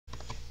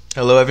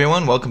Hello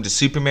everyone, welcome to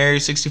Super Mario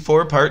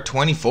 64 Part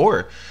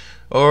 24.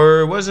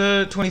 Or was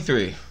it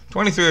 23?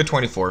 23 or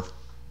 24?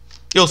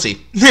 You'll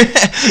see.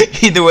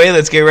 Either way,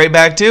 let's get right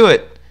back to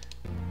it.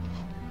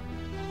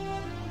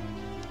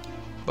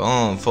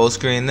 Boom, full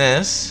screen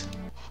this.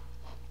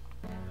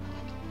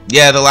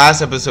 Yeah, the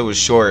last episode was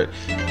short,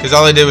 because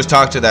all I did was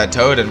talk to that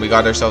toad and we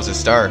got ourselves a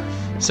star.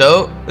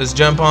 So, let's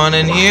jump on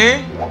in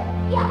here.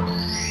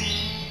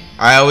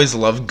 I always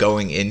loved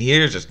going in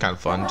here, it's just kind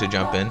of fun to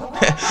jump in.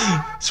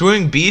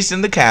 Swimming Beast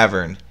in the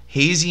Cavern,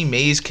 Hazy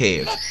Maze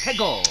Cave.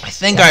 I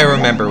think I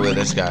remember where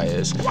this guy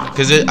is,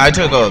 because I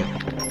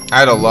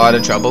had a lot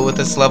of trouble with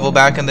this level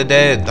back in the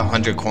day. The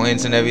 100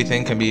 coins and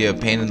everything can be a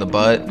pain in the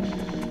butt.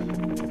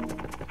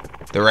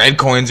 The red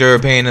coins are a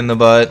pain in the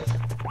butt.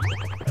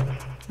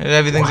 And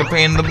everything's a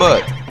pain in the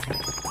butt.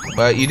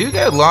 But you do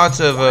get lots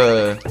of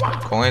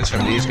coins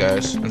from these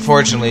guys.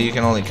 Unfortunately, you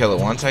can only kill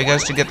it once, I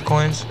guess, to get the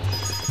coins.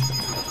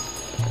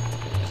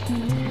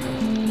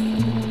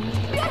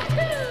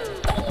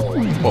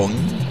 Boom.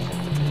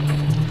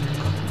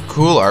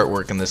 Cool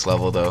artwork in this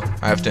level, though,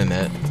 I have to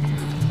admit.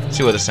 Let's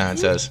see what the sign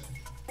says.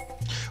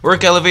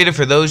 Work elevator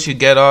for those who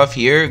get off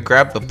here.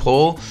 Grab the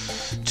pole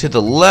to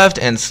the left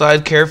and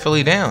slide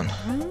carefully down.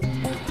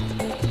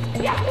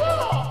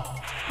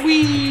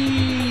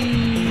 Whee!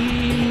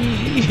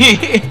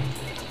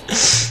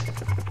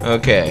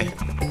 Okay.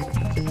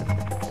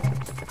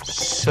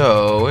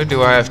 So, where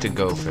do I have to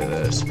go for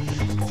this?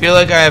 I feel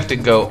like I have to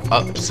go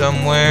up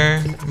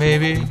somewhere,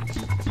 maybe.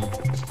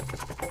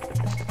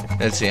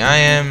 Let's see,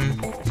 I'm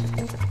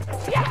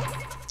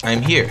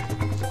here.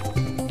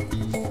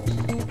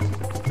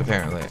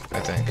 Apparently, I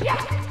think.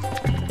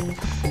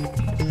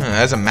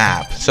 That's a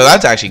map. So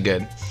that's actually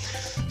good.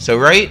 So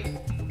right,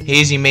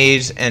 Hazy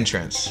Maze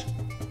entrance.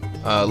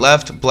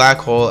 Left, black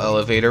hole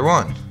elevator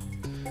 1.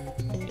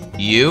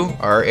 You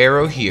are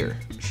arrow here.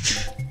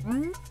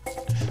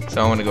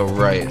 So I want to go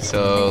right.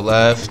 So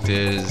left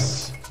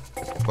is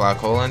black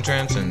hole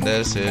entrance, and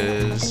this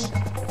is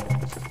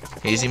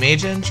Hazy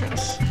Maze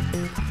entrance.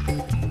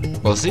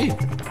 We'll see.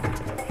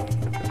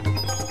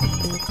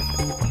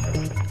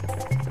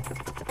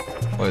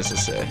 What does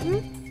this say?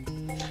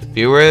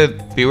 Beware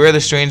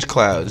the strange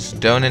clouds.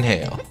 Don't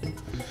inhale.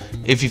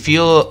 If you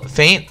feel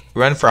faint,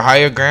 run for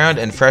higher ground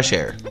and fresh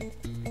air.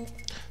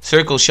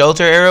 Circle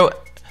shelter arrow.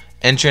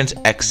 Entrance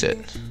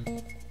exit.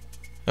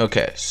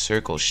 Okay.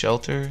 Circle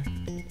shelter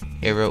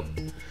arrow.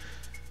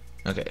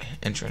 Okay.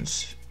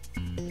 Entrance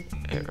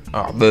arrow.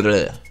 Oh, blah, blah,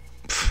 blah.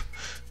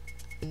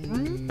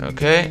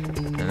 Okay,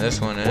 and this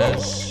one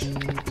is,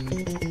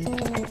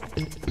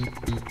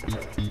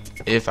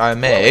 if I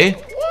may,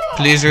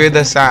 please read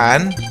the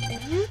sign.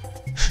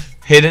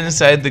 Hidden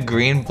inside the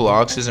green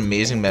blocks is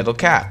amazing metal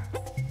cap.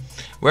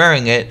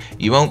 Wearing it,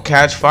 you won't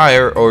catch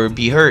fire or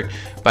be hurt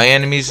by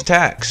enemies'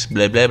 attacks.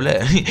 Blah blah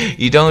blah.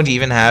 You don't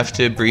even have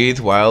to breathe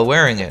while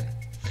wearing it.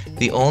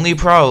 The only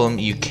problem,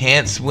 you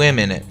can't swim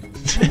in it.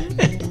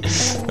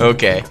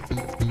 Okay.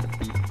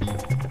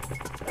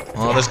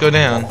 Well, let's go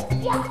down.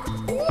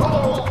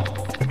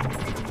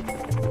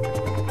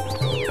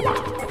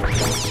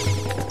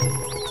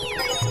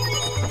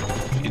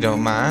 If you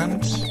don't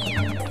mind.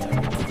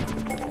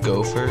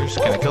 Gophers.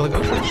 Can I kill the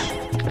gophers?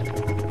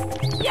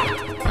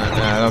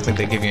 No, I don't think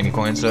they give you any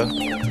coins though.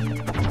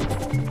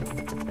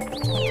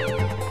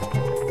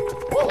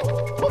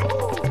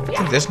 I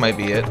think this might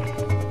be it.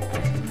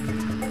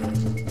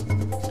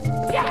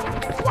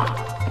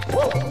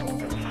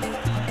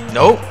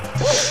 Nope.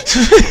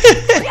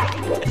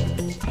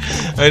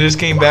 I just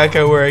came back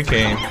out where I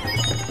came.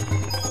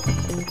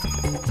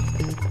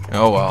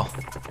 Oh well.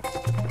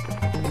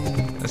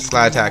 Let's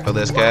slide tackle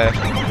this guy.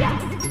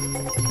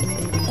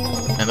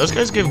 And those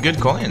guys give good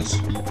coins.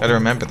 Gotta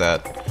remember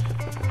that.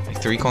 Like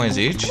 3 coins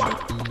each.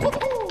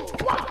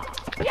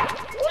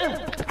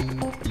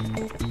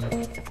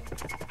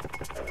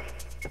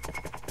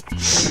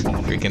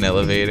 Freaking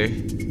elevator.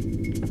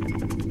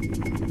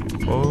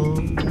 Oh,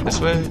 this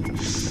way.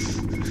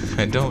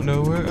 I don't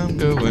know where I'm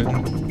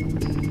going.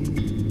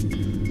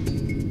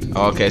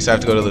 Oh, okay, so I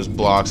have to go to those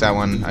blocks. That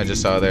one I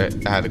just saw there.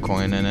 I had a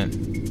coin in it.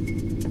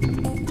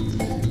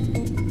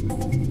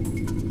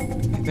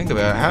 Think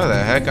about it, how the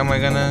heck am I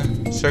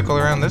gonna circle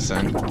around this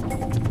thing?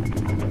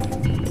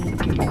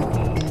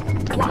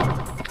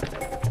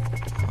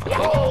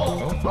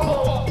 Oh,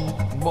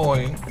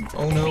 boy.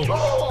 Oh no.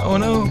 Oh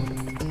no.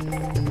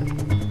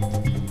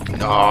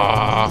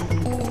 Aww.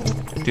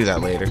 Do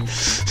that later.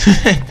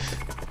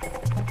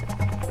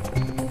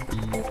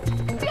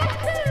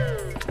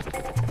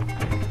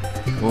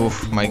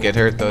 Oof, might get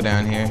hurt though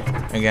down here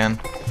again.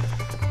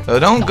 So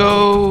don't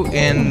go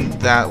in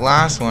that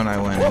last one I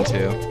went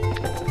into.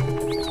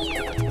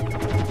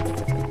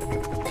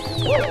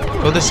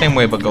 Go the same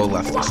way but go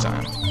left this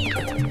time.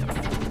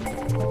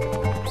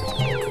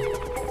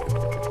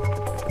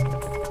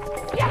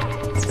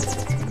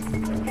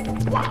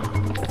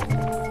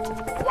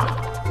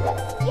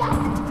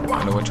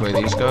 Wonder which way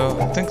these go?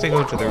 I think they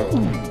go to the...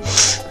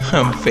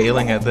 I'm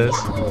failing at this.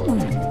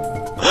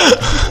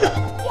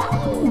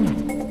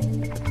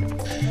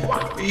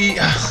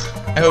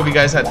 I hope you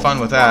guys had fun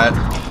with that.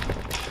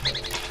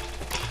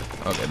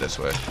 Okay, this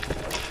way.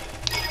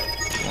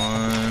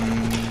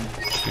 1,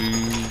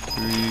 2,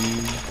 3,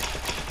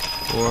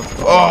 4.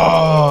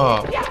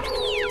 Oh!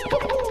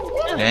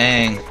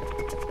 Dang.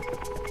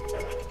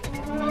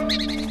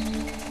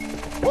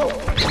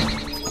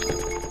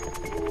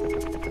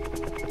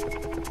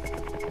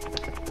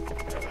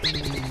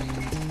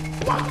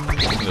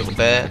 A little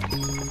bit.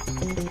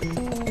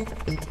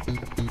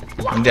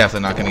 I'm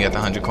definitely not gonna get the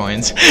 100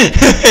 coins.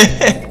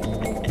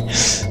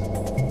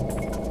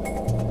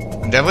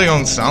 I'm definitely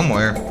going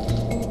somewhere.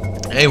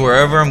 Hey,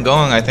 wherever I'm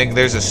going, I think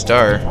there's a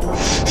star.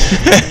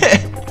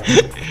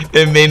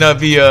 It may not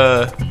be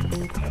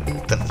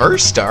the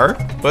first star,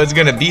 but it's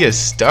gonna be a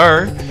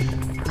star.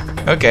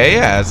 Okay,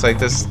 yeah, it's like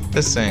this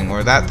thing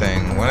or that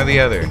thing, one or the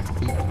other.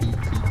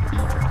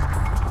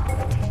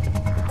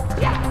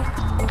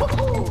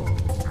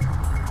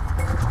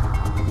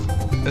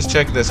 Let's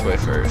check this way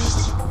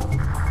first.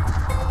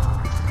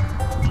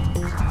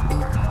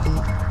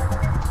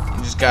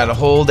 You just gotta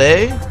hold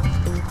A.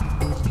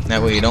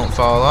 That way you don't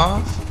fall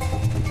off.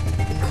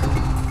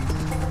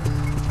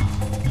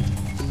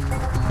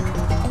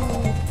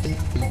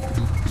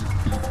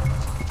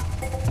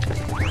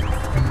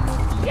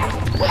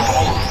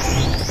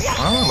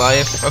 Oh,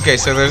 life. Okay,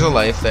 so there's a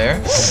life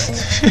there.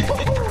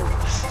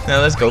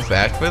 Now let's go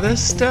back for the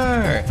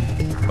star.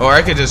 Or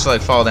I could just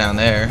like fall down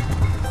there.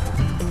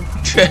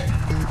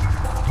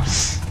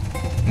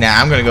 Nah,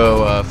 I'm gonna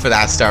go for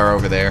that star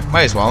over there.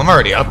 Might as well. I'm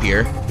already up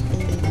here.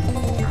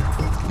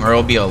 Or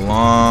it'll be a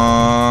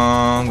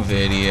long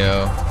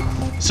video.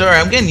 Sorry,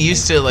 I'm getting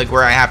used to like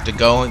where I have to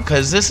go,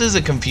 because this is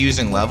a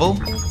confusing level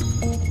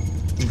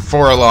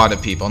for a lot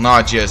of people,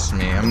 not just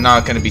me. I'm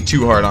not gonna be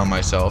too hard on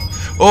myself.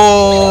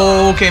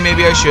 Oh, okay,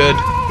 maybe I should.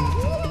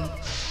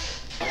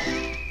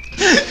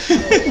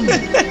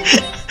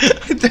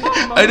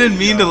 I didn't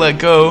mean to let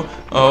go.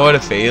 Oh, what a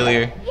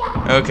failure.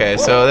 Okay,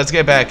 so let's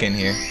get back in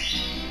here.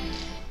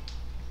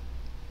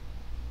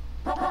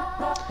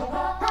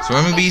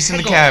 Swimming beast in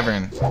the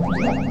cavern.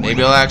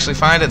 Maybe I'll actually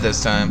find it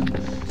this time.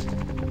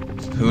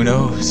 Who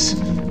knows?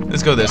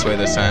 Let's go this way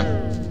this time.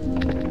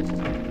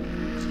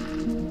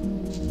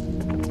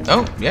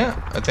 Oh, yeah.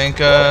 I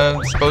think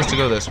I'm supposed to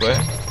go this way.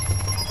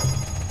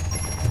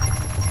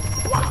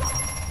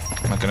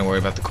 I'm not gonna worry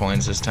about the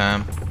coins this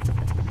time.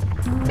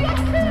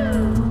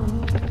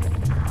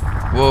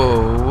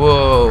 Whoa,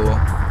 whoa.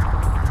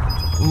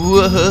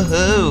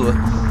 Whoa.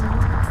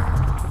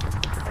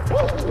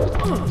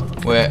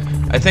 Wait,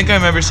 I think I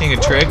remember seeing a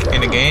trick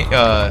in a game,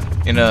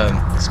 in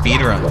a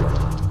speed run,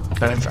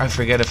 but I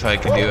forget if I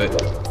can do it.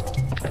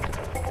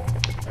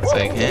 It's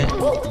like, eh.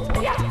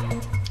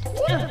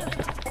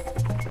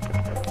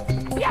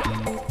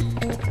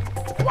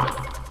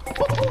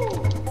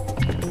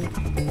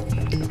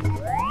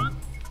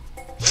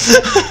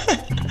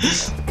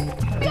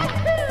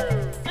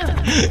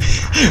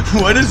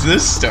 What is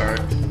this star?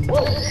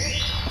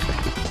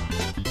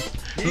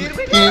 Here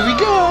we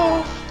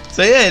go.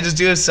 So yeah, just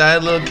do a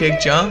side little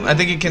kick jump. I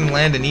think you can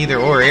land in either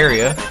or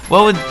area.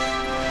 Well,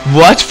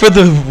 watch for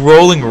the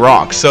rolling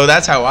rocks. So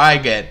that's how I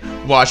get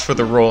watch for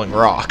the rolling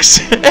rocks.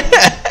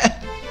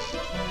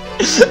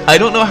 I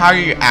don't know how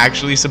you're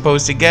actually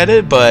supposed to get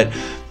it, but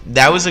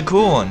that was a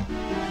cool one.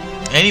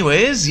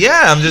 Anyways,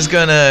 yeah, I'm just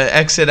gonna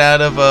exit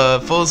out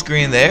of full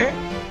screen there.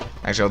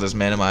 Actually, I'll just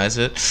minimize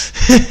it.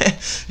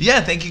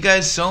 Yeah, thank you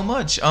guys so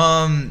much.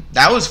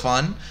 That was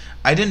fun.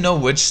 I didn't know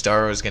which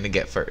star I was going to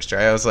get first,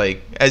 right? I was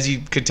like, as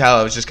you could tell,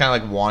 I was just kind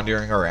of like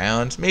wandering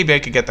around. Maybe I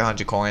could get the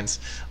 100 coins.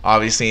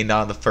 Obviously,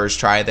 not on the first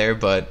try there,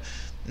 but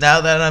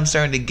now that I'm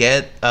starting to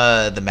get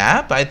the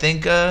map, I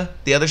think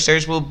the other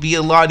stars will be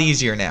a lot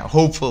easier now.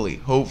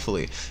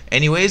 Hopefully.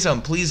 Anyways,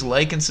 please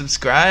like and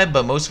subscribe,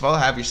 but most of all,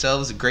 have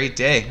yourselves a great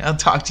day. I'll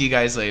talk to you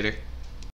guys later.